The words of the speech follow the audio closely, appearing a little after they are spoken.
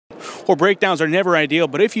Well, breakdowns are never ideal,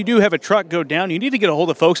 but if you do have a truck go down, you need to get a hold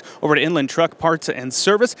of folks over at Inland Truck Parts and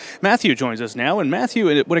Service. Matthew joins us now, and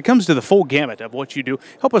Matthew, when it comes to the full gamut of what you do,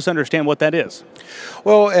 help us understand what that is.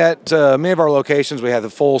 Well, at many of our locations, we have the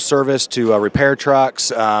full service to repair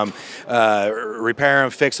trucks, repair them,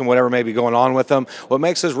 fix them, whatever may be going on with them. What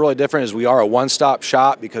makes us really different is we are a one-stop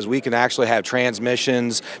shop because we can actually have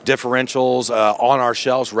transmissions, differentials on our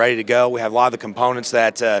shelves ready to go. We have a lot of the components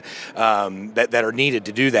that that are needed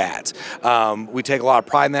to do that. We take a lot of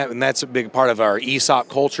pride in that, and that's a big part of our ESOP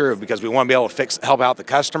culture because we want to be able to help out the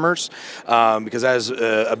customers because that is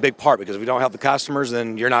a big part. Because if we don't help the customers,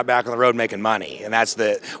 then you're not back on the road making money, and that's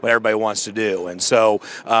what everybody wants to do. And so,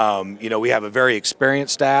 you know, we have a very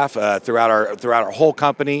experienced staff throughout our whole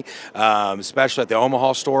company, especially at the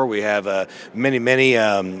Omaha store. We have many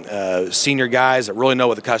senior guys that really know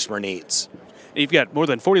what the customer needs. You've got more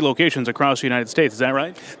than 40 locations across the United States, is that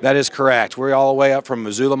right? That is correct. We're all the way up from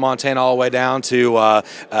Missoula, Montana, all the way down to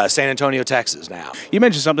San Antonio, Texas now. You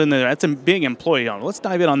mentioned something that's being employee-owned. Let's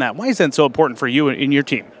dive in on that. Why is that so important for you and your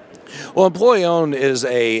team? Well, employee-owned is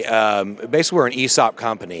basically we're an ESOP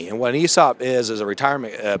company, and what an ESOP is a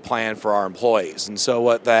retirement plan for our employees. And so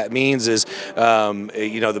what that means is,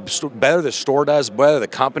 you know, the better the store does, the better the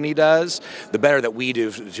company does, the better that we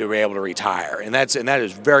do to be able to retire. And that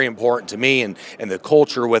is very important to me and the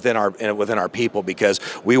culture within our people, because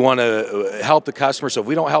we want to help the customers. So if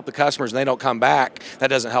we don't help the customers and they don't come back, that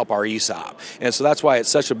doesn't help our ESOP. And so that's why it's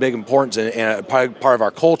such a big importance and a part of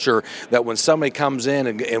our culture that when somebody comes in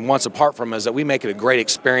and wants apart from us, that we make it a great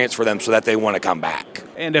experience for them so that they want to come back.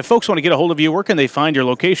 And if folks want to get a hold of you, where can they find your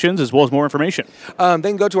locations as well as more information? They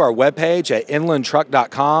can go to our webpage at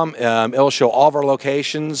inlandtruck.com. It'll show all of our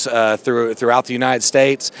locations throughout the United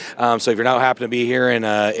States. So if you're not happen to be here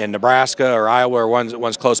in Nebraska or Iowa or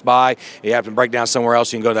one's close by, you happen to break down somewhere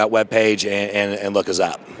else, you can go to that webpage and look us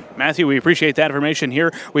up. Matthew, we appreciate that information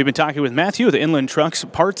here. We've been talking with Matthew of the Inland Trucks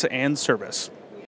Parts and Service.